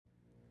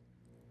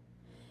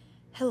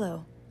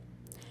Hello,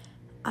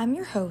 I'm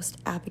your host,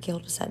 Abigail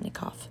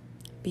Desetnikoff,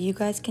 but you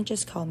guys can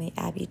just call me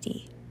Abby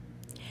D.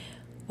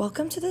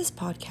 Welcome to this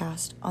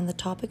podcast on the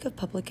topic of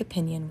public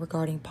opinion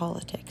regarding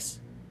politics.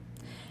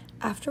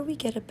 After we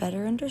get a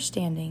better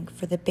understanding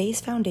for the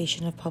base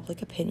foundation of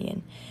public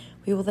opinion,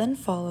 we will then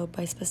follow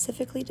by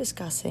specifically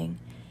discussing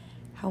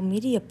how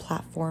media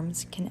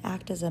platforms can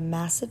act as a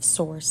massive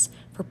source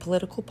for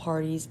political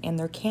parties and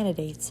their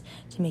candidates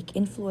to make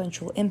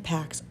influential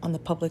impacts on the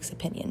public's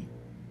opinion.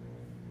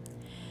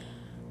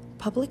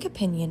 Public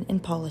opinion in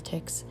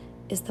politics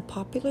is the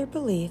popular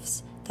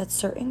beliefs that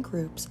certain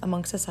groups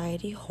among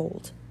society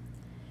hold.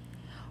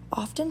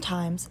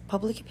 Oftentimes,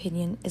 public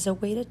opinion is a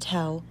way to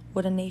tell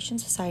what a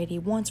nation's society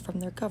wants from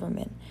their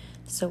government,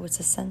 so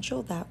it's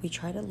essential that we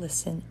try to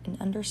listen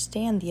and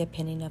understand the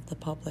opinion of the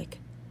public.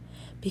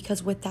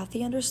 Because without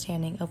the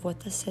understanding of what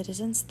the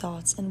citizens'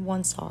 thoughts and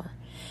wants are,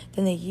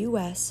 then the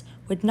U.S.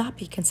 would not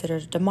be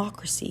considered a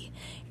democracy,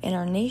 and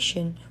our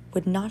nation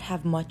would not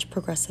have much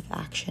progressive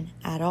action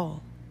at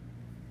all.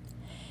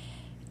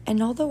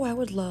 And although I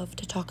would love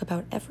to talk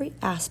about every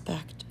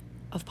aspect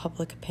of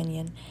public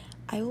opinion,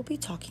 I will be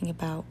talking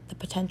about the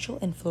potential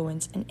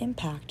influence and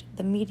impact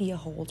the media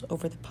hold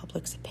over the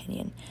public's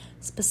opinion,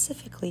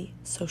 specifically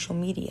social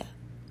media.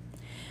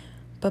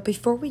 But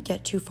before we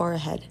get too far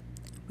ahead,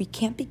 we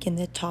can't begin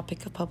the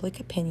topic of public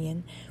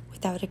opinion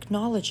without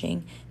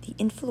acknowledging the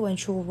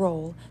influential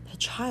role that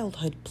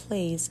childhood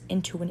plays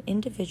into an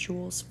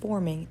individual's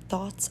forming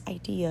thoughts,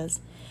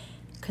 ideas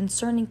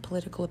concerning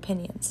political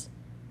opinions.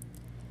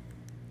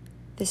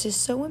 This is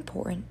so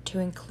important to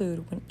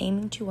include when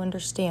aiming to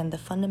understand the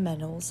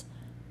fundamentals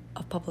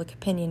of public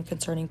opinion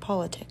concerning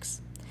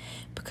politics,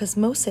 because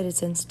most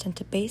citizens tend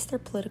to base their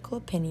political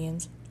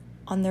opinions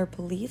on their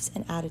beliefs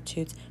and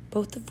attitudes,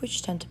 both of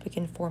which tend to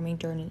begin forming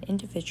during an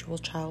individual's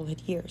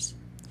childhood years.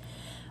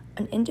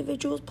 An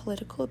individual's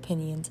political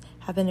opinions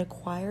have been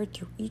acquired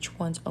through each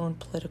one's own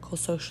political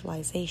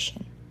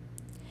socialization.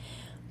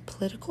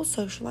 Political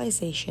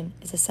socialization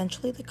is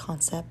essentially the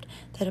concept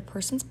that a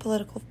person's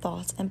political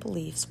thoughts and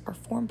beliefs are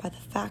formed by the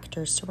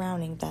factors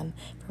surrounding them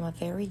from a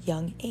very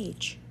young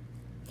age.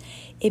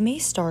 It may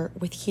start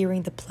with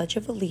hearing the Pledge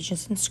of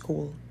Allegiance in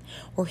school,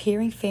 or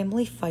hearing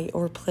family fight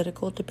over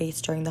political debates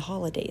during the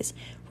holidays,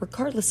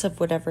 regardless of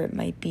whatever it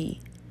might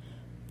be.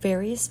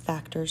 Various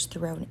factors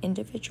throughout an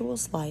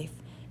individual's life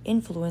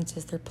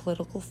influences their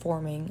political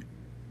forming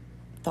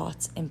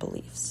thoughts and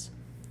beliefs.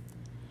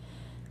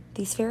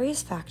 These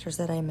various factors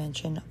that I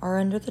mentioned are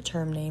under the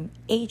term name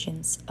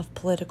agents of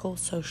political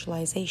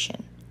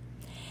socialization.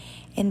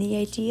 And the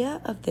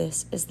idea of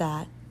this is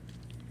that,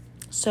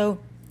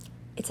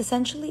 it's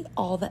essentially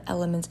all the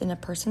elements in a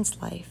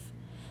person's life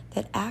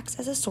that acts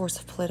as a source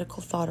of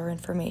political thought or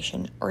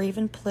information, or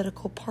even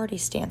political party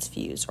stance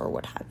views or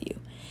what have you.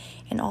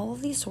 And all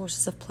of these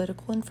sources of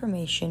political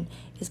information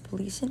is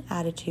beliefs and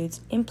attitudes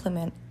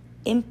implanted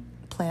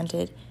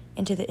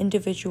into the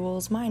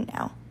individual's mind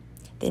now.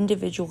 The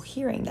individual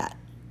hearing that.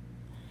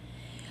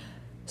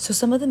 So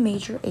some of the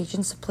major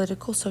agents of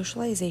political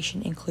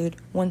socialization include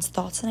one's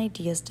thoughts and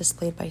ideas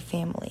displayed by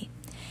family.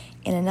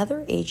 And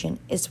another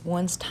agent is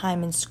one's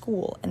time in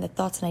school and the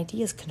thoughts and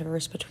ideas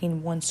conversed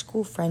between one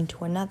school friend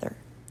to another.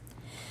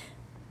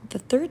 The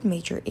third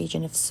major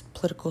agent of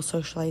political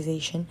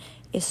socialization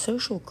is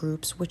social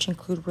groups, which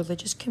include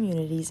religious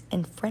communities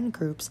and friend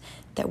groups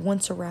that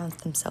one surrounds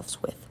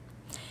themselves with.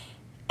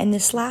 And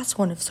this last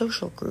one of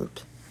social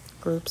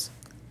groups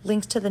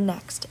links to the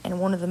next and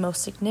one of the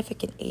most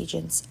significant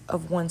agents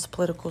of one's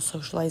political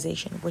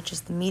socialization, which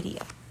is the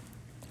media.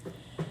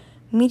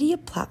 Media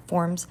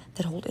platforms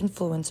that hold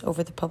influence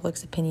over the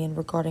public's opinion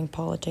regarding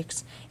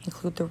politics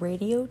include the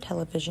radio,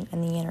 television,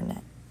 and the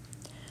internet.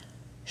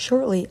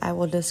 Shortly, I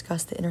will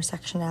discuss the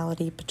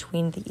intersectionality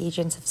between the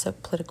agents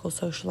of political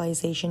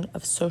socialization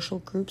of social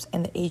groups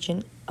and the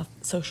agent of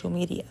social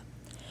media.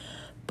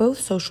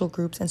 Both social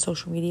groups and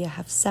social media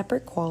have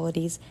separate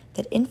qualities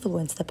that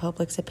influence the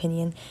public's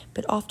opinion,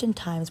 but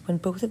oftentimes when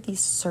both of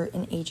these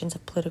certain agents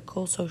of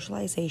political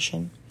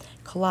socialization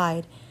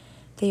collide,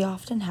 they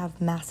often have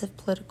massive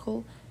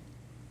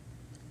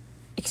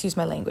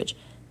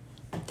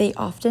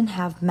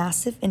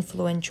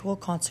influential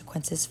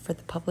consequences for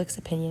the public's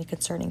opinion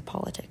concerning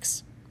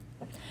politics.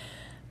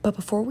 But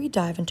before we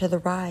dive into the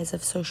rise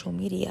of social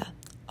media,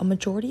 a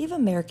majority of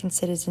American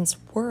citizens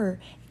were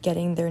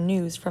getting their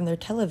news from their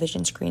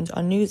television screens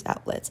on news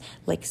outlets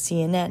like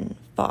CNN,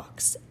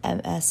 Fox,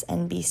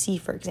 MSNBC,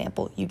 for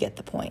example. You get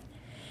the point.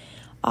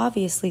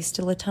 Obviously,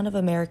 still a ton of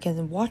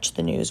Americans watch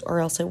the news or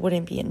else it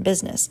wouldn't be in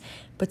business.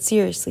 But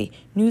seriously,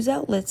 news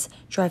outlets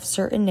drive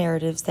certain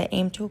narratives that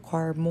aim to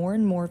acquire more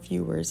and more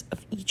viewers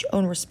of each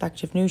own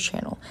respective news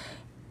channel.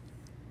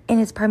 And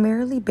it's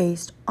primarily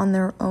based on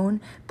their own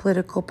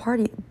political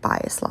party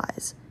bias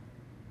lies.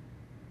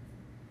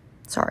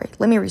 Sorry,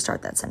 let me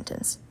restart that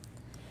sentence.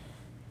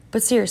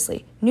 But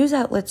seriously, news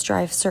outlets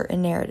drive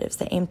certain narratives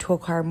that aim to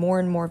acquire more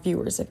and more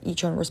viewers of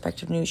each own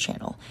respective news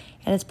channel,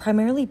 and it's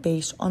primarily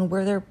based on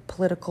where their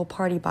political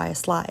party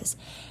bias lies.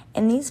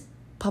 And these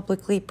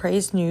publicly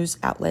praised news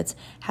outlets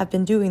have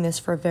been doing this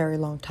for a very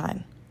long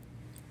time.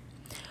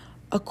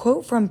 A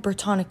quote from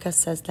Britannica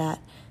says that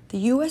the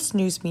U.S.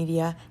 news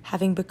media,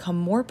 having become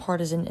more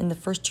partisan in the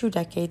first 2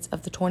 decades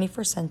of the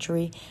 21st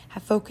century,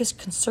 have focused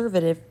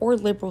conservative or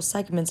liberal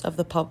segments of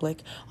the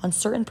public on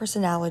certain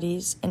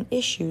personalities and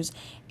issues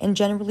and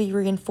generally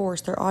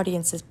reinforced their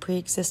audience's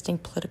pre-existing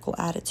political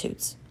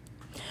attitudes.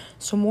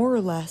 So more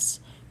or less,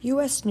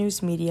 U.S.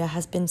 news media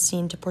has been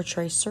seen to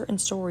portray certain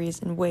stories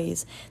in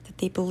ways that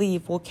they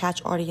believe will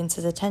catch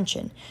audiences'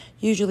 attention,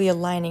 usually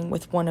aligning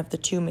with one of the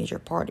 2 major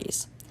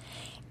parties.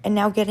 And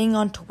now getting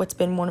on to what's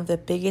been one of the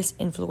biggest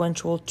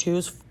influential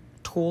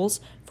tools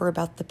for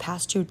about the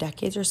past 2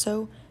 decades or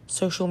so,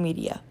 social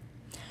media.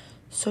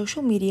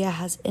 Social media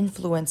has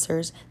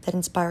influencers that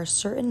inspire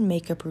certain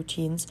makeup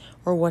routines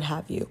or what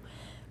have you.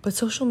 But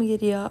social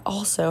media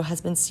also has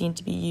been seen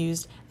to be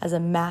used as a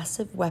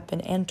massive weapon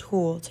and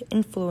tool to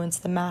influence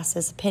the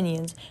masses'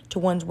 opinions to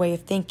one's way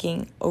of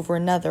thinking over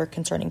another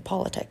concerning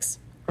politics.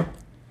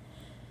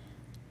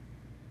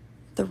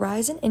 The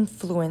rise in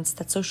influence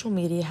that social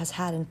media has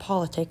had in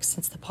politics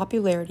since the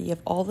popularity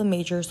of all the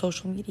major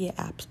social media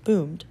apps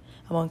boomed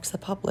amongst the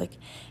public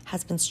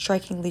has been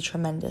strikingly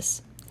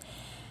tremendous,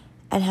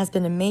 and has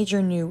been a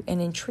major new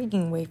and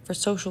intriguing way for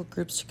social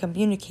groups to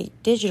communicate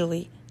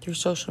digitally through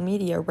social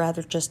media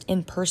rather just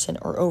in person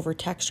or over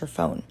text or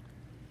phone.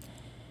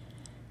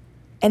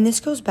 And this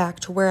goes back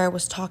to where I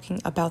was talking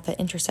about the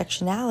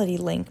intersectionality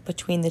link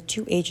between the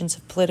 2 agents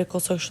of political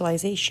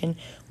socialization,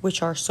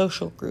 which are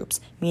social groups,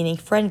 meaning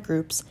friend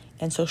groups,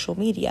 and social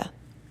media.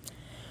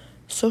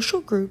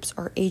 Social groups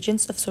are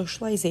agents of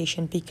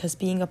socialization because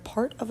being a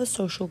part of a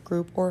social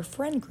group or a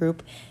friend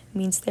group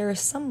means there is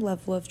some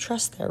level of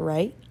trust there,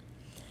 right?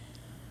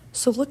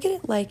 So look at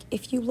it like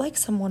if you like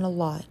someone a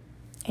lot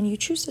and you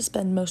choose to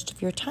spend most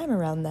of your time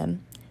around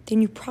them,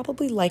 then you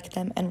probably like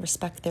them and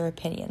respect their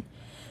opinion.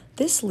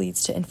 This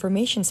leads to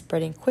information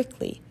spreading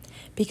quickly,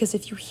 because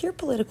if you hear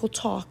political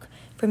talk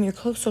from your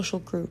close social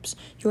groups,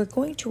 you are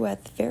going to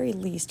at the very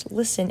least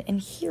listen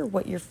and hear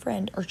what your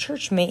friend or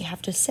church mate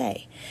have to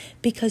say,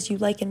 because you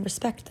like and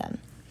respect them.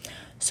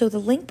 So the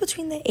link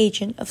between the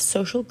agent of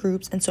social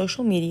groups and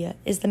social media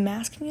is the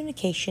mass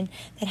communication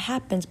that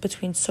happens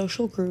between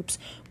social groups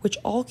which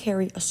all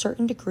carry a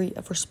certain degree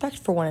of respect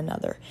for one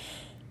another.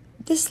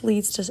 This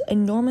leads to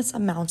enormous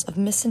amounts of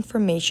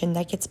misinformation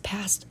that gets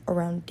passed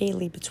around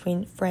daily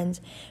between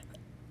friend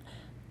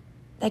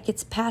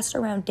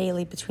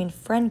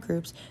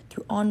groups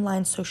through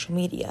online social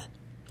media.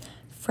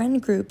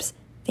 Friend groups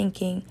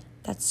thinking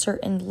that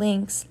certain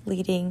links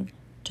leading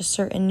to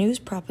certain news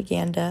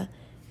propaganda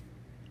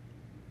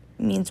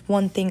means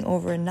one thing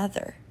over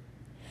another.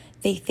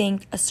 They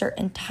think a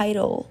certain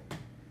title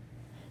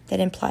that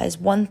implies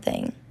one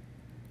thing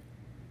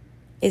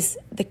is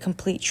the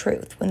complete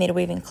truth when they don't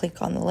even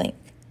click on the link.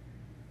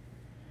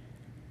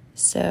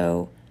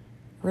 So,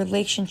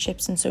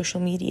 relationships in social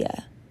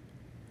media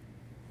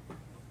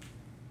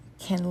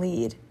can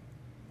lead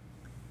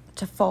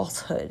to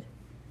falsehood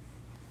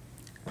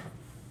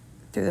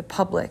through the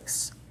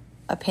public's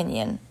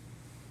opinion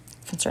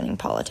concerning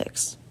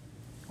politics.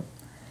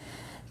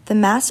 The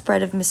mass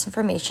spread of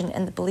misinformation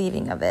and the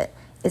believing of it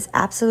is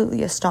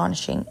absolutely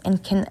astonishing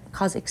and can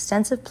cause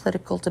extensive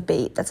political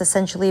debate that's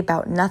essentially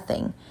about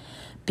nothing,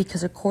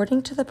 because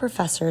according to the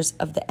professors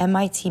of the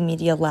MIT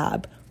Media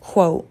Lab,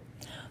 quote,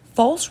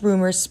 false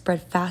rumors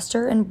spread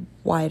faster and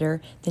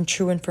wider than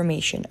true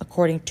information,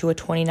 according to a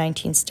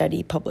 2019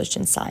 study published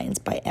in Science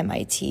by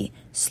MIT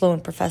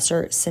Sloan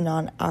professor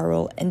Sinan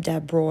Arul and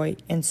Deb Roy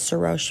and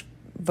Suresh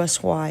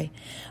Vaswani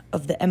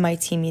of the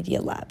MIT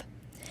Media Lab.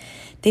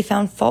 They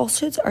found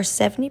falsehoods are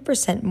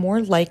 70%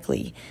 more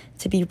likely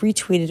to be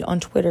retweeted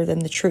on Twitter than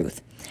the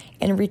truth,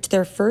 and reach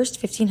their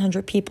first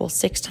 1,500 people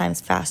 6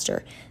 times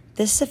faster.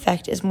 This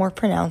effect is more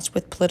pronounced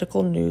with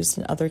political news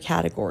than other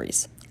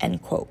categories,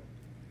 end quote.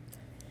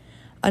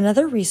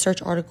 Another research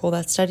article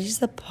that studies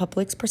the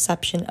public's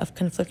perception of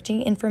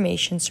conflicting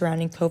information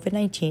surrounding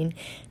COVID-19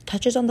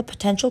 touches on the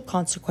potential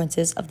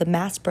consequences of the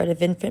mass spread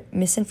of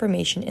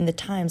misinformation in the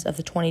times of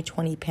the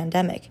 2020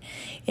 pandemic,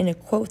 in a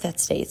quote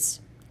that states,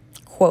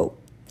 quote,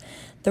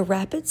 the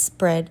rapid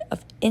spread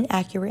of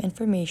inaccurate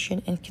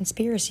information and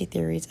conspiracy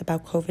theories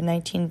about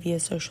COVID-19 via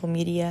social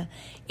media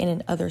and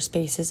in other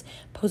spaces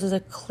poses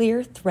a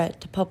clear threat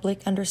to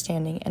public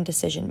understanding and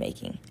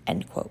decision-making,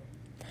 end quote.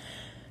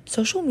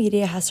 Social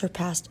media has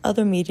surpassed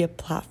other media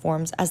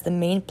platforms as the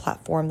main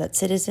platform that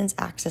citizens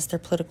access their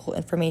political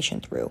information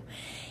through,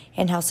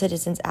 and how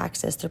citizens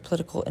access their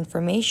political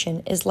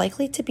information is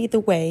likely to be the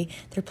way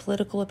their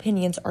political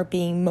opinions are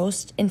being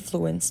most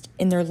influenced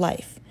in their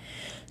life.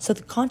 So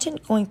the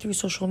content going through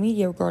social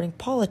media regarding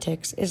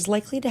politics is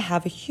likely to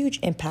have a huge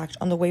impact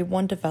on the way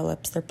one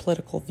develops their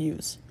political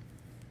views.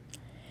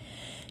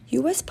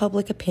 U.S.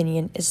 public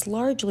opinion is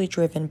largely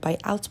driven by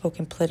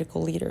outspoken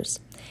political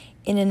leaders.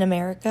 And in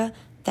America,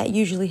 that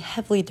usually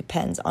heavily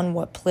depends on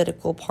what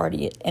political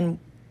party and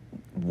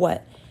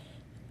what...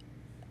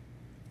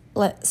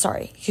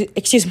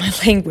 excuse my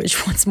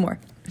language once more.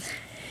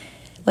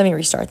 Let me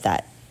restart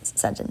that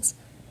sentence.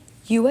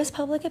 U.S.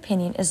 public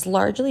opinion is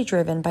largely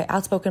driven by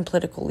outspoken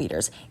political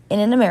leaders,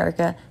 and in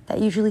America, that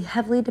usually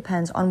heavily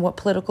depends on what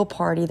political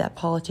party that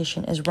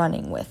politician is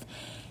running with.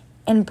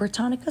 And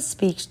Britannica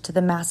speaks to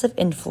the massive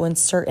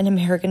influence certain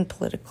American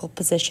political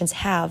positions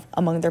have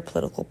among their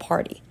political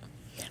party.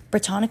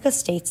 Britannica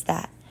states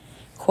that,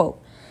 quote,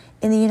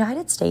 "In the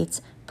United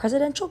States,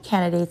 presidential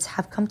candidates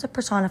have come to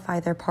personify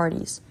their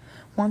parties.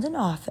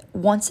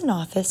 Once in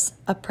office,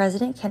 a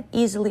president can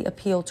easily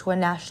appeal to a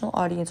national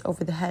audience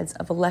over the heads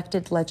of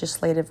elected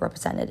legislative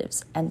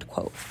representatives," end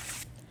quote.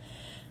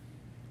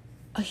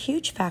 A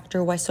huge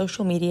factor why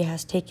social media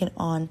has taken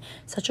on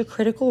such a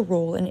critical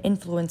role in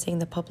influencing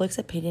the public's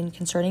opinion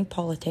concerning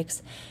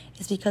politics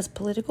is because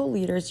political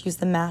leaders use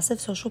the massive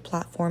social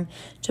platform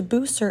to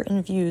boost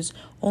certain views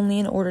only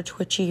in order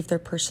to achieve their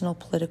personal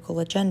political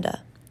agenda.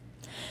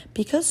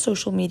 Because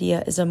social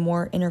media is a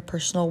more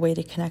interpersonal way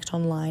to connect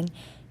online,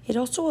 it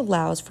also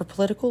allows for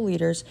political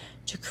leaders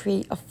to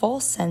create a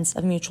false sense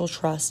of mutual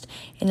trust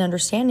and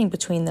understanding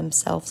between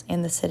themselves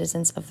and the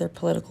citizens of their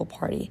political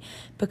party,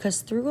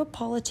 because through a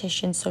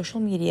politician's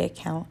social media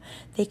account,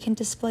 they can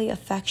display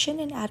affection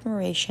and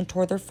admiration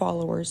toward their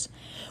followers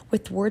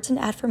with words and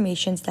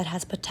affirmations that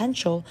has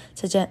potential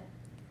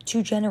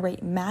to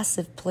generate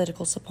massive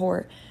political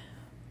support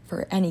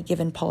for any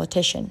given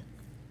politician.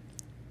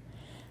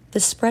 The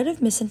spread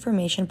of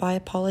misinformation by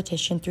a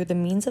politician through the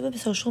means of a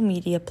social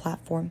media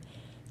platform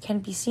can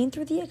be seen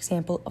through the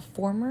example of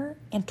former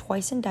and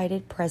twice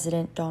indicted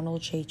President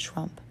Donald J.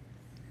 Trump.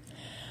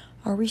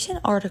 Our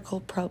recent article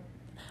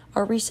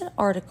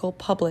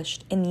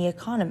published in The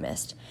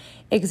Economist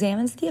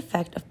examines the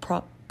effect of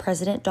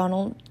President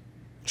Donald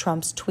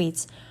Trump's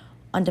tweets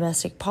on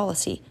domestic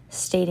policy,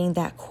 stating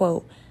that,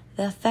 quote,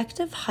 "The effect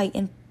of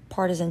heightened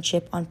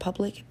partisanship on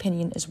public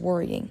opinion is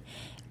worrying,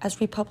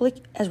 as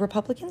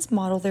Republicans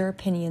model their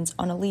opinions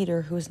on a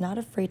leader who is not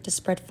afraid to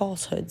spread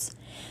falsehoods.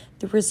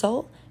 The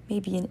result may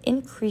be an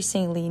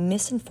increasingly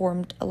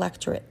misinformed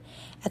electorate.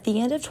 At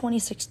the end of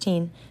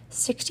 2016,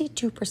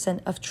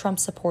 62% of Trump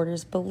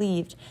supporters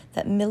believed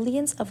that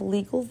millions of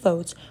legal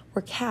votes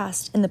were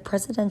cast in the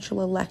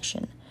presidential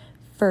election.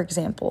 For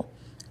example,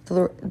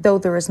 though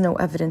there is no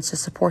evidence to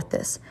support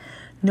this,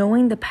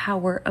 knowing the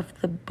power of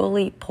the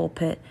bully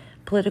pulpit,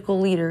 political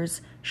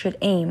leaders should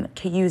aim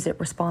to use it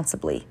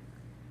responsibly.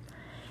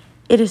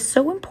 It is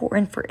so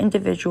important for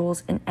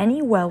individuals in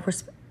any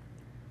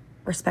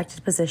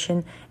well-respected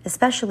position,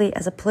 especially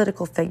as a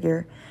political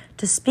figure,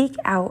 to speak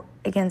out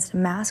against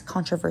mass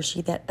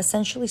controversy that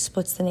essentially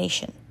splits the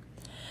nation.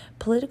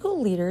 Political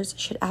leaders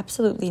should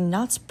absolutely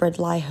not spread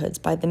liehoods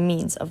by the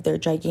means of their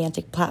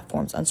gigantic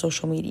platforms on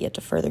social media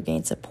to further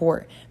gain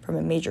support from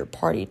a major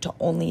party to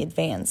only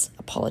advance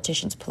a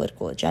politician's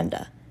political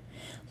agenda.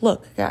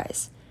 Look,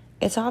 guys,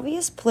 it's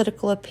obvious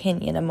political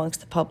opinion amongst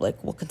the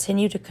public will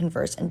continue to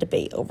converse and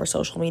debate over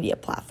social media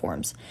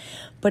platforms,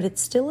 but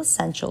it's still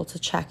essential to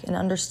check and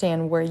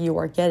understand where you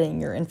are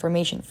getting your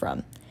information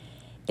from.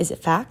 Is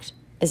it fact?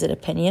 Is it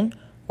opinion?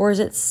 Or is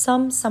it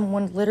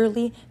someone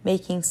literally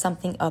making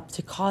something up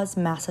to cause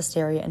mass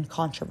hysteria and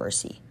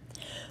controversy?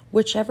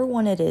 Whichever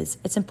one it is,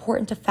 it's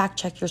important to fact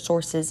check your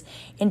sources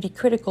and be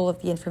critical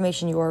of the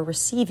information you are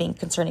receiving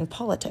concerning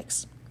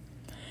politics.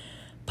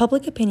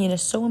 Public opinion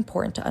is so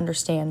important to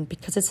understand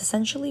because it's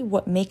essentially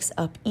what makes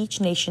up each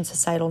nation's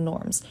societal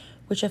norms,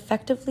 which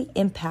effectively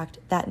impact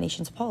that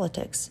nation's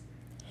politics.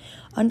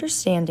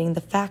 Understanding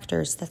the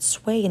factors that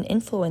sway and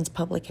influence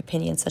public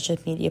opinion, such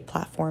as media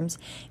platforms,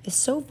 is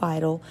so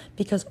vital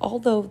because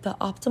although the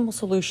optimal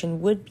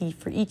solution would be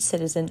for each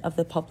citizen of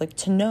the public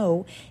to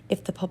know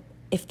if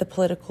the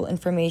political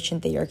information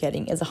they are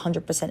getting is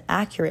 100%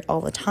 accurate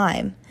all the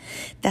time,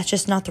 that's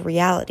just not the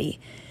reality.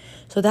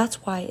 So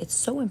that's why it's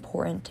so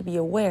important to be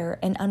aware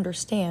and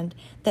understand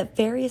that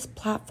various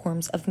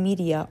platforms of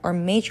media are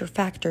major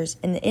factors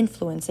in the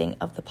influencing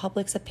of the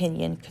public's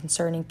opinion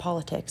concerning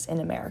politics in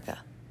America.